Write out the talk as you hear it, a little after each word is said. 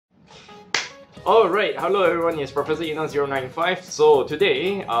Alright, hello everyone, it's Professor Ina095. So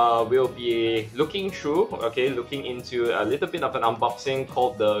today we'll be looking into a little bit of an unboxing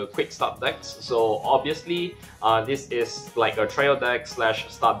called the Quick Start decks. So obviously this is like a trial deck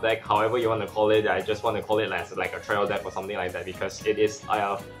slash start deck, however you want to call it. I just want to call it as like a trial deck or something like that because it is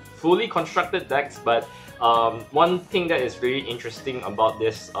fully constructed decks. But one thing that is really interesting about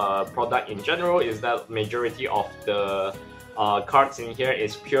this product in general is that majority of the cards in here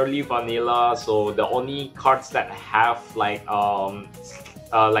is purely vanilla, so the only cards that have like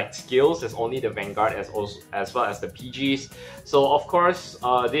skills is only the Vanguard as well as the PGs. So of course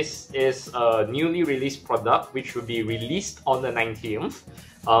this is a newly released product which will be released on the 19th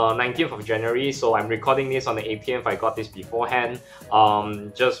of January. So I'm recording this on the 18th. I got this beforehand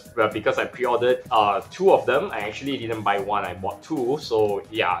just because I pre-ordered two of them. I actually didn't buy one, I bought two. So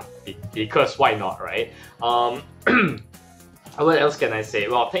yeah, because why not, right? What else can I say?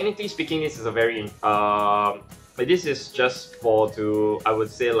 Well, technically speaking, this is a very this is just I would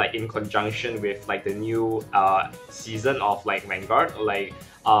say, like in conjunction with like the new season of like Vanguard, like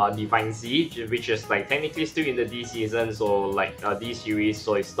DivineZ, which is like technically still in the D season, so like D series,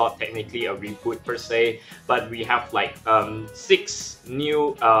 so it's not technically a reboot per se, but we have like 6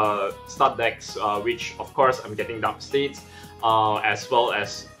 new start decks, which of course I'm getting Dark States, as well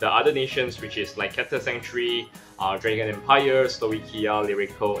as the other nations, which is like Keta Sanctuary, Dragon Empire, Stoichia,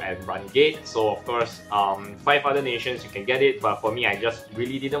 Lyrical, and Rungate. So of course, 5 other nations you can get it, but for me, I just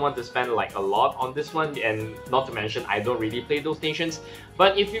really didn't want to spend like a lot on this one, and not to mention I don't really play those nations.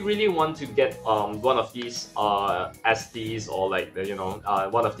 But if you really want to get one of these STs or like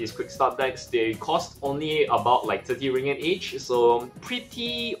one of these quick start decks, they cost only about like 30 ringgit each, so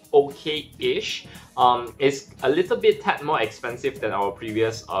pretty okay-ish. It's a little bit tad more expensive than our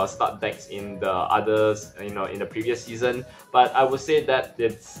previous start decks in the others, in the previous season, but I would say that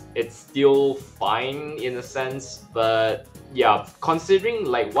it's still fine in a sense. But yeah, considering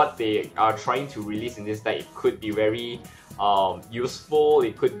like what they are trying to release in this deck, it could be very useful.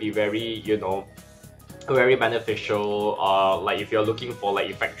 It could be very very beneficial, like if you're looking for like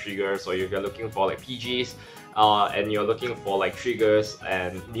effect triggers, or if you're looking for like PGs, and you're looking for like triggers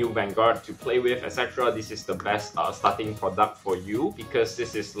and new Vanguard to play with, etc. This is the best starting product for you, because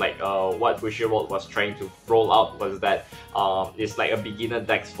this is like what Bushiroad was trying to roll out, was that it's like a beginner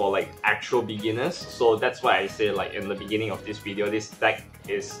deck for like actual beginners. So that's why I say, like in the beginning of this video, this deck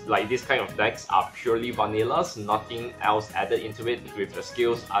is like, this kind of decks are purely vanillas, nothing else added into it with the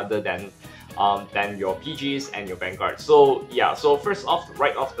skills other than your PGs and your Vanguard. So yeah, so first off,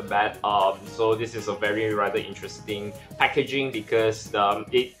 right off the bat, so this is a very rather interesting packaging, because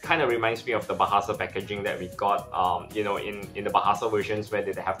it kind of reminds me of the Bahasa packaging that we got in the Bahasa versions, where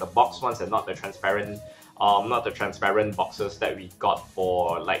they have the box ones and not the transparent boxes that we got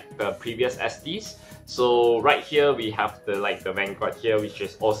for like the previous STs. So right here we have the Vanguard here, which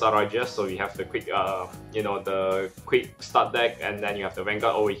is Osa Raja. So we have the quick the quick start deck, and then you have the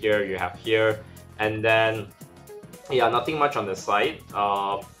Vanguard over here, you have here, and then yeah, nothing much on the side.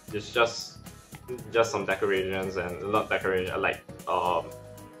 It's just some decorations, and not decoration, like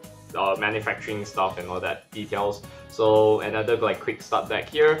manufacturing stuff and all that details. So another like quick start deck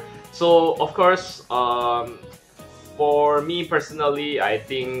here. So of course, for me personally, I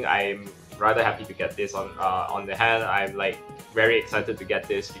think I'm rather happy to get this on the hand. I'm like very excited to get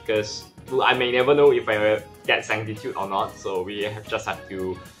this, because I may never know if I get Sanctitude or not, so we just have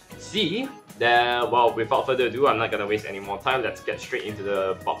to see. Then, well, without further ado, I'm not gonna waste any more time. Let's get straight into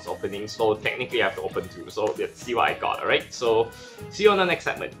the box opening. So technically I have to open 2, so let's see what I got. Alright, so see you on the next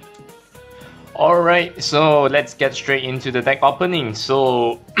segment. Alright, so let's get straight into the deck opening.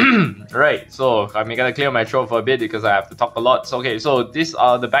 So, right, so I'm gonna clear my throat for a bit because I have to talk a lot. So, okay, so this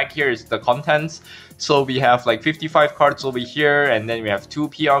the back here is the contents. So we have like 55 cards over here, and then we have 2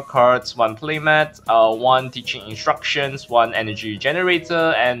 PR cards, 1 playmat, 1 teaching instructions, 1 energy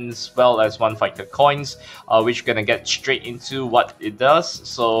generator, and as well as 1 fighter coins, which we're gonna get straight into what it does.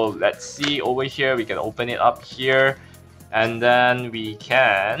 So let's see over here, we can open it up here. And then we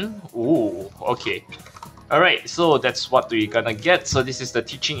can, ooh, okay. Alright, so that's what we're gonna get. So this is the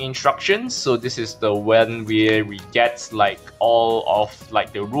teaching instructions. So this is the one where we get like all of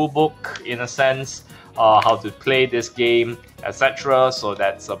like the rulebook in a sense, how to play this game, etc. So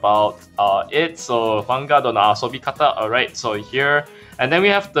that's about it. So Vanguard on Asobi Kata. Alright, so here, and then we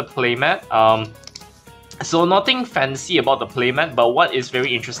have the playmat. So nothing fancy about the playmat, but what is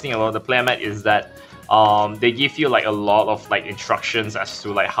very interesting about the playmat is that they give you like a lot of like instructions as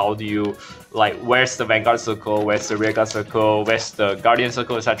to like how do you like where's the Vanguard circle, where's the Rearguard circle, where's the Guardian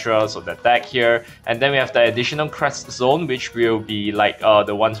circle, etc. So the deck here, and then we have the additional crest zone, which will be like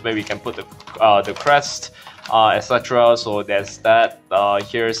the ones where we can put the crest, etc. So there's that.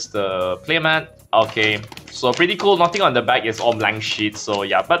 Here's the playmat. Okay, so pretty cool. Nothing on the back, is all blank sheets. So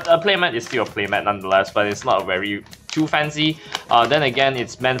yeah, but a playmat is still a playmat nonetheless, but it's not very too fancy. Then again,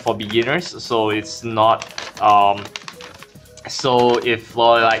 it's meant for beginners, so it's not. So if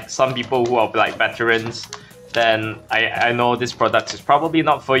for like some people who are like veterans, then I know this product is probably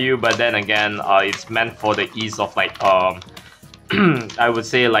not for you. But then again, it's meant for the ease of like I would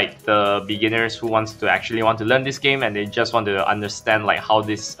say like the beginners who want to learn this game and they just want to understand like how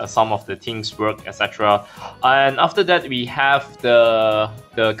this some of the things work, etc. And after that we have the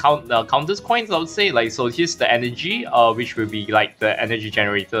counters coins, I would say. Like, so here's the energy, which will be like the energy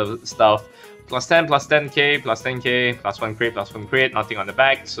generator stuff. Plus 10, plus 10k, plus 10k, plus 1 crate, plus 1 crate, nothing on the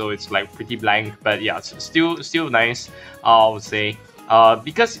back, so it's like pretty blank, but yeah, it's still nice, I would say.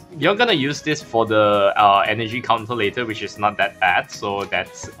 Because you're gonna use this for the energy counter later, which is not that bad, so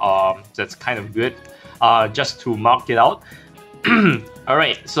that's kind of good, just to mark it out.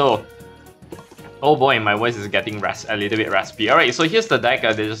 Alright, so oh boy, my voice is getting a little bit raspy. Alright, so here's the deck.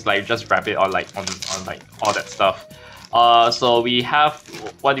 They just wrap it on like all that stuff. So we have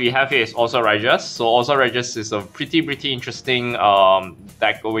what we have here is also Rajas. So also Rajas is a pretty interesting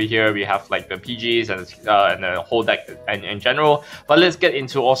deck over here. We have like the PGs and the whole deck in general. But let's get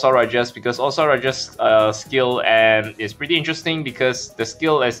into also Rajas, because also Rajas skill is pretty interesting, because the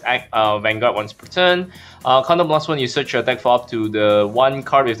skill is Vanguard once per turn. Counter blast one, you search your deck for up to the one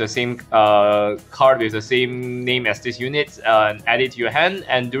card with the same name as this unit, and add it to your hand.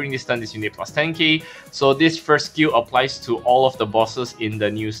 And during this turn, this unit plus 10k. So this first skill applies to all of the bosses in the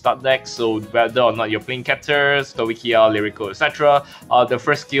new start deck. So whether or not you're playing Captors, Stoichia, Lyrical, etc., the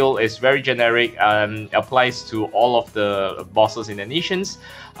first skill is very generic and applies to all of the bosses in the nations.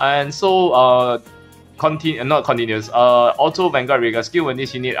 And so auto Vanguard Rearguard skill. When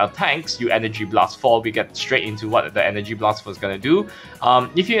this unit attacks, you Energy Blast 4. We get straight into what the Energy Blast 4 is gonna do.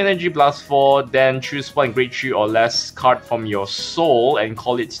 If you Energy Blast 4, then choose one grade 3 or less card from your soul and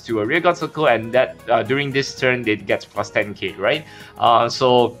call it to a Rearguard circle, and that during this turn it gets plus 10k, right?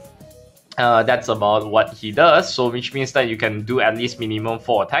 That's about what he does, so which means that you can do at least minimum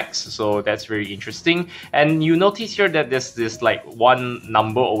 4 attacks, so that's very interesting. And you notice here that there's this like one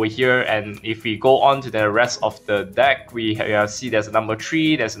number over here, and if we go on to the rest of the deck, we see there's a number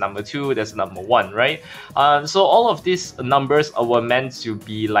 3, there's a number 2, there's a number 1, right? So all of these numbers were meant to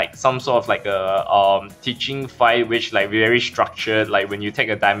be like some sort of like a teaching fight, which like very structured. Like when you take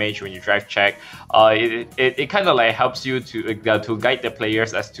a damage, when you drive check, it kind of like helps you to guide the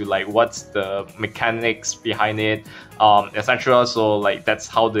players as to like what's the mechanics behind it, etc. So like that's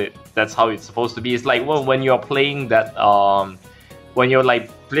how it's supposed to be. It's like when you're playing that, when you're like,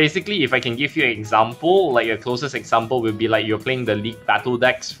 basically, if I can give you an example, like a closest example will be like you're playing the League battle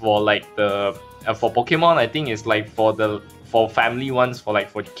decks for like the for Pokemon. I think it's like for family ones,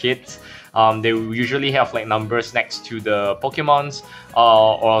 for kids. They usually have like numbers next to the Pokemons,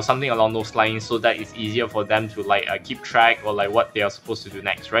 or something along those lines, so that it's easier for them to like keep track or like what they are supposed to do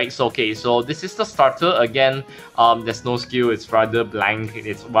next, right? So okay, so this is the starter. Again, there's no skill, it's rather blank,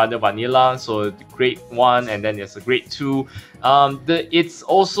 it's rather vanilla. So grade 1, and then there's a grade 2. It's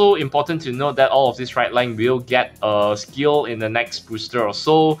also important to note that all of this right line will get a skill in the next booster or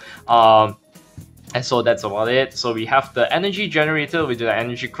so. And so that's about it. So we have the energy generator with the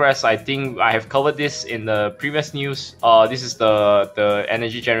energy crest. I think I have covered this in the previous news. This is the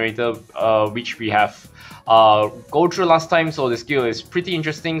energy generator, which we have go through last time. So the skill is pretty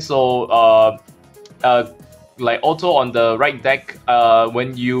interesting. So like auto on the right deck,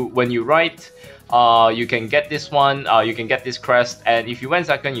 when you write, you can get this one, you can get this crest, and if you win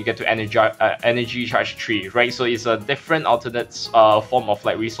second, you get to energy charge 3, right? So it's a different alternate form of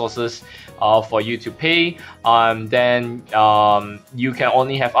like resources for you to pay. Then you can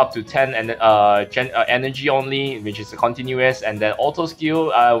only have up to 10 energy only, which is a continuous, and then auto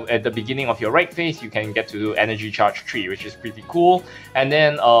skill at the beginning of your right phase, you can get to energy charge 3, which is pretty cool. And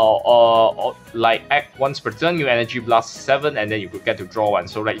then like act once per turn, you energy blast 7, and then you could get to draw 1.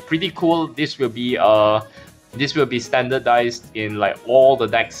 So like pretty cool. This will be standardized in like all the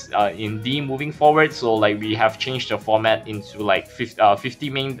decks in D moving forward. So like we have changed the format into like 50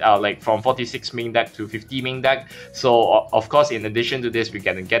 main, like from 46 main deck to 50 main deck. So of course, in addition to this, we're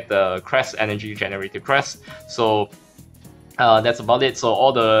gonna get the crest, energy generator crest. So that's about it. So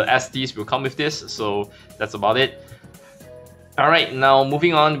all the STs will come with this. So that's about it. Alright, now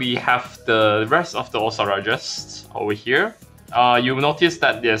moving on, we have the rest of the Osarajas over here. You notice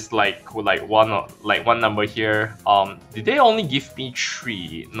that there's like one number here. Did they only give me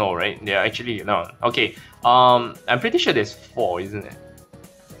 3? No, right? They're actually no. Okay. I'm pretty sure there's 4, isn't it?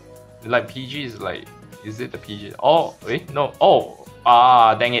 Like PG is like, is it the PG? Oh wait, no. Oh,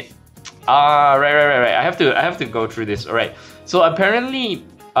 dang it. Right. I have to go through this. Alright. So apparently,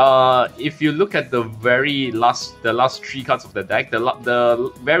 if you look at the last 3 cards of the deck,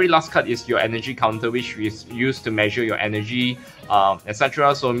 the very last card is your energy counter, which is used to measure your energy,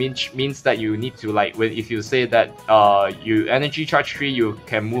 etc. So means that you need to like, if you say that you energy charge 3, you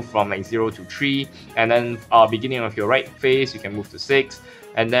can move from like 0 to 3, and then beginning of your right phase, you can move to 6.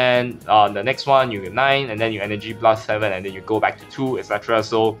 And then the next one you get 9, and then you energy blast 7, and then you go back to 2, etc.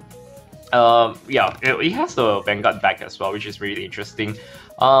 So yeah, it has the Vanguard back as well, which is really interesting.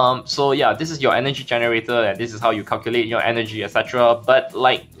 So yeah, this is your energy generator, and this is how you calculate your energy, etc. But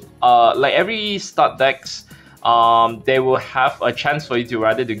like every start decks, they will have a chance for you to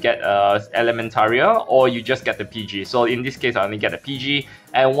either to get Elementaria, or you just get the PG. So in this case, I only get a PG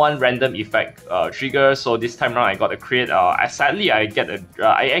and 1 random effect trigger. So this time around, I got a crit. Sadly, I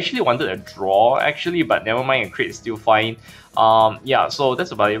actually wanted a draw actually, but never mind, a crit is still fine. Yeah, so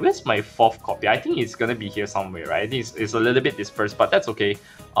that's about it. Where's my 4th copy? I think it's gonna be here somewhere, right? I think it's a little bit dispersed, but that's okay.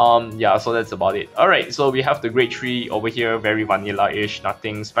 Yeah, so that's about it. Alright, so we have the grade 3 over here, very vanilla-ish,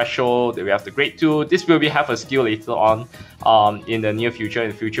 nothing special. Then we have the grade 2. This will have a skill later on in the near future,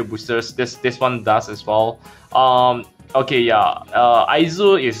 in future boosters. This one does as well. Okay, yeah,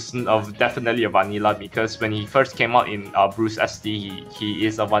 Aizu is definitely a vanilla, because when he first came out in Bruce SD, he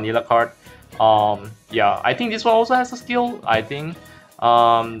is a vanilla card. Yeah, I think this one also has a skill. I think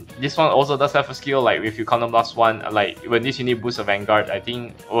this one also does have a skill, like if you counter blast 1, like when this unit boosts a Vanguard, I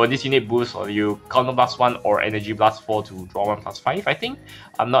think, or this unit boosts, or you counter blast 1 or energy blast 4 to draw 1+5, I think.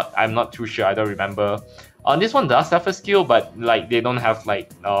 I'm not too sure, I don't remember. This one does have a skill, but like they don't have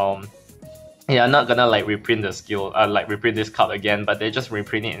like yeah, I'm not gonna like reprint the skill, like reprint this card again, but they just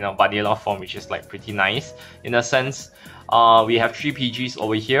reprint it in a vanilla form, which is like pretty nice in a sense. We have 3 PGs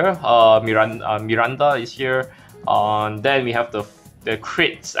over here. Miranda is here. Then we have the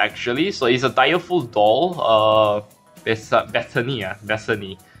crits actually. So it's a direful doll. Bethany.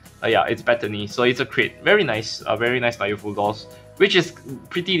 Yeah, it's Bethany. So it's a crit. Very nice. Very nice direful dolls, which is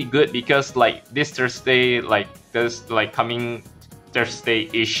pretty good because like this Thursday, like there's like coming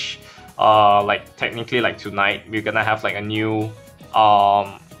Thursday-ish. Like technically like tonight, we're gonna have like a new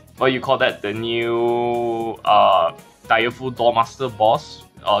what you call that? The new direful Dollmaster boss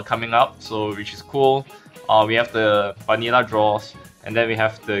coming up, so which is cool. We have the vanilla draws, and then we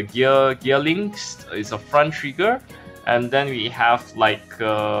have the gear links. It's a front trigger, and then we have like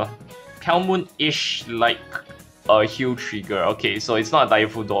Calmoon-ish like a heal trigger. Okay, so it's not a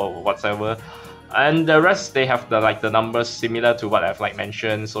direful doll whatsoever. And the rest, they have the numbers similar to what I've like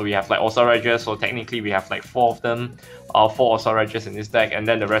mentioned. So we have like Osarajas, so technically we have like 4 of them, 4 Osarajas in this deck, and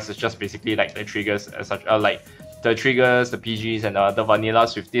then the rest is just basically like the triggers as such, like the triggers, the PGs, and the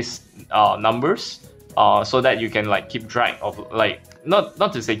vanillas with these numbers, so that you can like keep track of like not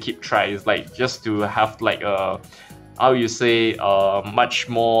to say keep track, it's like just to have like how you say much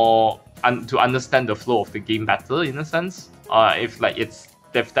more to understand the flow of the game better in a sense.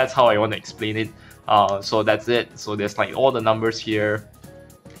 If that's how I want to explain it. So that's it. So there's like all the numbers here,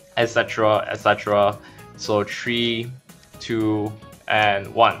 etc, etc. So 3, 2,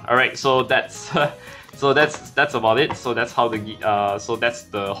 and 1. All right. So that's so that's about it. So that's how that's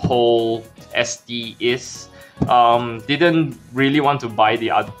the whole SD is. Didn't really want to buy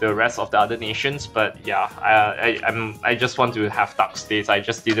the rest of the other nations, but yeah, I just want to have dark states. I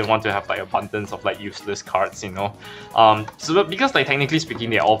just didn't want to have like abundance of like useless cards, you know. So because like technically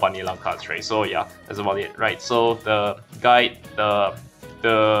speaking, they're all vanilla cards, right? So yeah, that's about it, right? So the guide,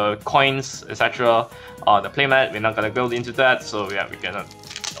 the coins, etc. The playmat, we're not gonna go into that. So yeah, we're gonna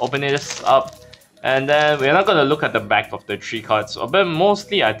open this up. And then we're not gonna look at the back of the 3 cards, but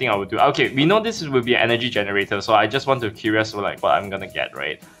mostly I think I would do. Okay, we know this will be an energy generator, so I just want to curious like what I'm gonna get,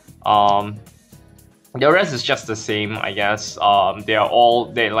 right? The rest is just the same, I guess. They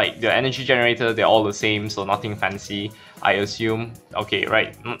like the energy generator. They're all the same, so nothing fancy, I assume. Okay,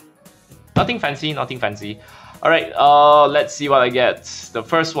 right. Nothing fancy, nothing fancy. All right. Let's see what I get. The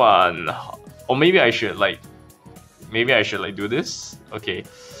first one, or maybe I should like do this. Okay.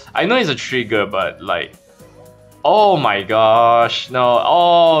 I know it's a trigger, but like, oh my gosh, no,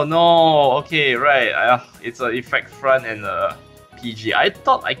 oh no, okay, right, it's an effect front and a PG. I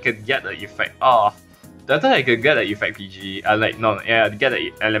thought I could get the effect, I thought I could get the effect PG, get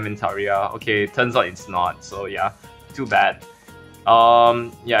the Elementaria. Okay, turns out it's not, so yeah, too bad.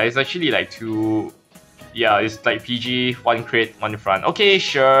 Yeah, it's actually like two. Yeah, it's like PG, one crit, one front. Okay,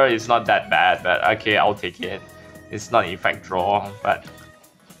 sure, it's not that bad, but okay, I'll take it. It's not effect draw, but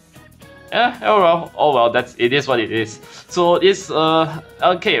yeah, oh well, it is what it is. So it's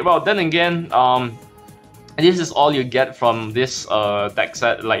okay. Well, then again, this is all you get from this deck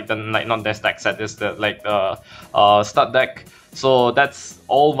set, like not this deck set, this the start deck. So that's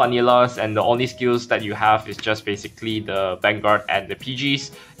all vanillas, and the only skills that you have is just basically the Vanguard and the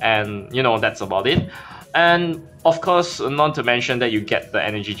PGs, and you know, that's about it. And of course, not to mention that you get the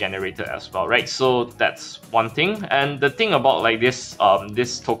energy generator as well, right? So that's one thing. And the thing about like this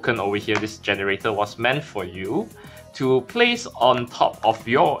this token over here, this generator, was meant for you to place on top of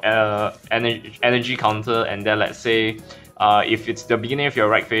your energy counter, and then let's say if it's the beginning of your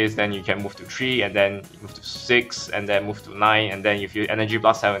right phase, then you can move to 3, and then move to 6, and then move to 9, and then if you energy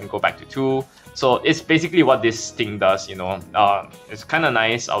plus 7, go back to 2. So it's basically what this thing does, you know. It's kind of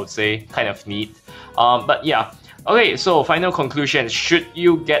nice, I would say, kind of neat. But yeah, okay, so final conclusion, should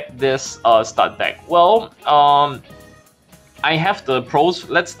you get this start deck? Well, I have the pros.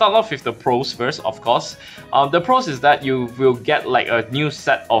 Let's start off with the pros first, of course. The pros is that you will get like a new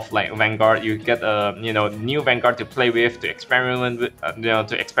set of like Vanguard. You get a new Vanguard to play with, to experiment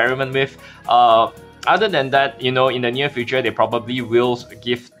with. Other than that, in the near future, they probably will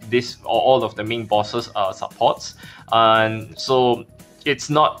give this or all of the main bosses supports, and so it's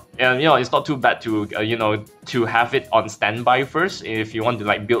not it's not too bad to to have it on standby first if you want to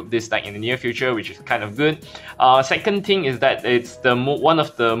like build this deck in the near future, which is kind of good. Second thing is that it's one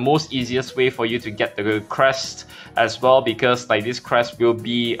of the most easiest way for you to get the crest as well, because like this crest will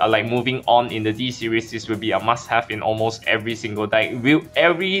be like moving on in the D series. This will be a must-have in almost every single deck.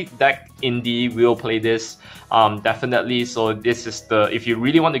 Every deck in D will play this definitely. So this is if you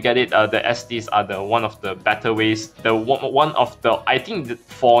really want to get it, the STs are one of the better ways. One of the, I think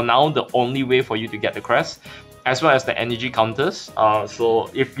for now, the only way for you to get the crest, as well as the energy counters. So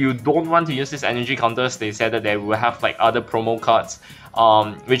if you don't want to use these energy counters, they said that they will have like other promo cards,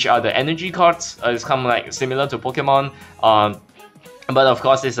 which are the energy cards. It's kind of like similar to Pokemon. But of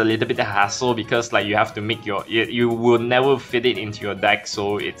course, it's a little bit of hassle because like you have to make you will never fit it into your deck,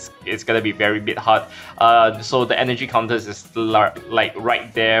 so it's gonna be very bit hard. So the energy counters is like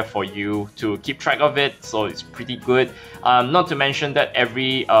right there for you to keep track of it, so it's pretty good. Not to mention that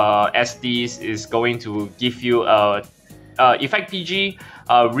every SDs is going to give you a effect PG,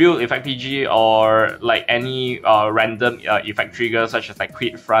 real effect PG, or like any random effect trigger such as like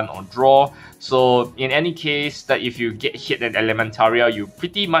crit, front, or draw. So in any case, that if you get hit in Elementaria, you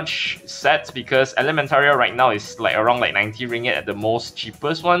pretty much set, because Elementaria right now is like around like 90 ringgit at the most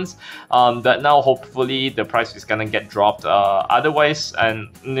cheapest ones. But now hopefully the price is gonna get dropped. Otherwise, and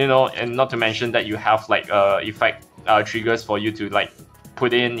and not to mention that you have like effect triggers for you to like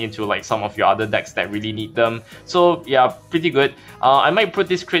put into like some of your other decks that really need them. So yeah, pretty good. I might put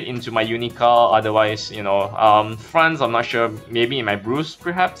this crit into my Unica, otherwise, fronts, I'm not sure, maybe in my Bruce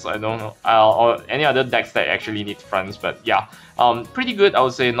perhaps, I don't know, or any other decks that actually need fronts. But yeah, pretty good, I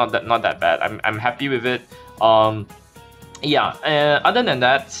would say. Not that bad. I'm happy with it. Yeah, other than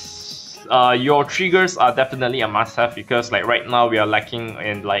that, your triggers are definitely a must-have, because like right now we are lacking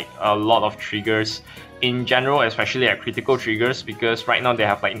in like a lot of triggers in general, especially at critical triggers, because right now they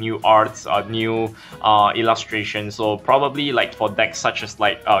have like new arts, new illustrations. So probably like for decks such as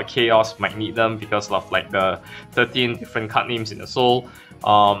like Chaos might need them because of like the 13 different card names in the soul,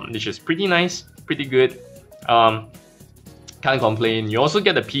 which is pretty nice, pretty good. Can't complain. You also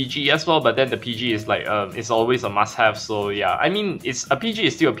get the PG as well, but then the PG is like it's always a must-have. So yeah, I mean, a PG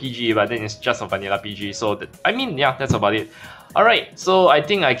is still a PG, but then it's just a vanilla PG. So I mean, yeah, that's about it. Alright, so I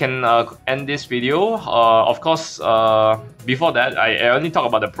think I can end this video. Of course, before that, I only talk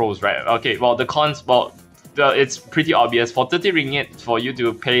about the pros, right? Okay, well, the cons, well, it's pretty obvious. For 30 ringgit, for you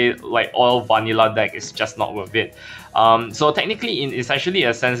to pay like all vanilla deck is just not worth it. So technically, in essentially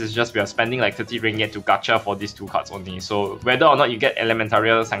a sense, it's just we are spending like 30 ringgit to gacha for these two cards only. So whether or not you get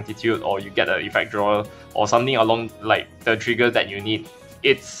Elementaria Sanctitude, or you get an effect drawer, or something along like the trigger that you need,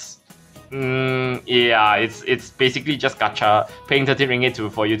 it's yeah, it's basically just gacha, paying 30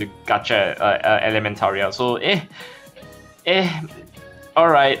 ringgit for you to gacha Elementaria. So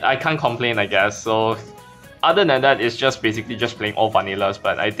alright, I can't complain, I guess. So other than that, it's just basically just playing all vanillas,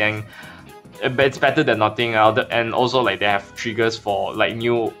 but I think it's better than nothing. And also like they have triggers for like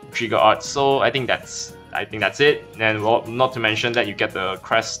new trigger arts, so I think that's it. And well, not to mention that you get the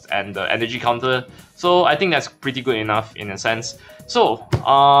crest and the energy counter, so I think that's pretty good enough in a sense. So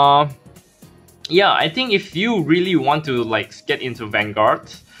yeah, I think if you really want to like get into Vanguard,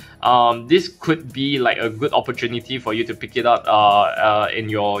 this could be like a good opportunity for you to pick it up in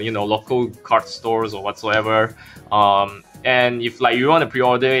your local card stores or whatsoever. And if like you want to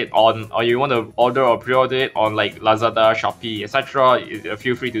pre-order it on, or you want to order or pre-order it on like Lazada, Shopee, etc.,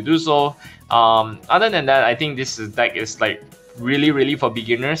 feel free to do so. Other than that, I think this deck is like really for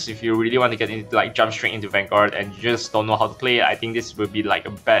beginners. If you really want to get into like jump straight into Vanguard and you just don't know how to play it, I think this would be like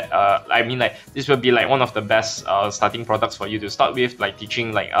a this would be like one of the best starting products for you to start with, like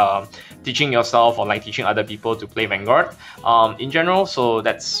teaching yourself or like teaching other people to play Vanguard in general. So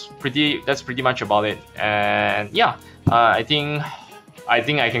that's pretty much about it. And yeah, I think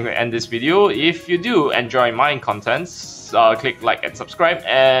I can end this video. If you do enjoy my contents, click like and subscribe,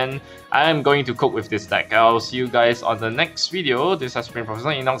 and I'm going to cook with this deck. I'll see you guys on the next video. This has been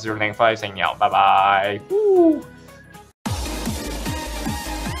Professor Enoch 095 saying out. Bye bye. Woo.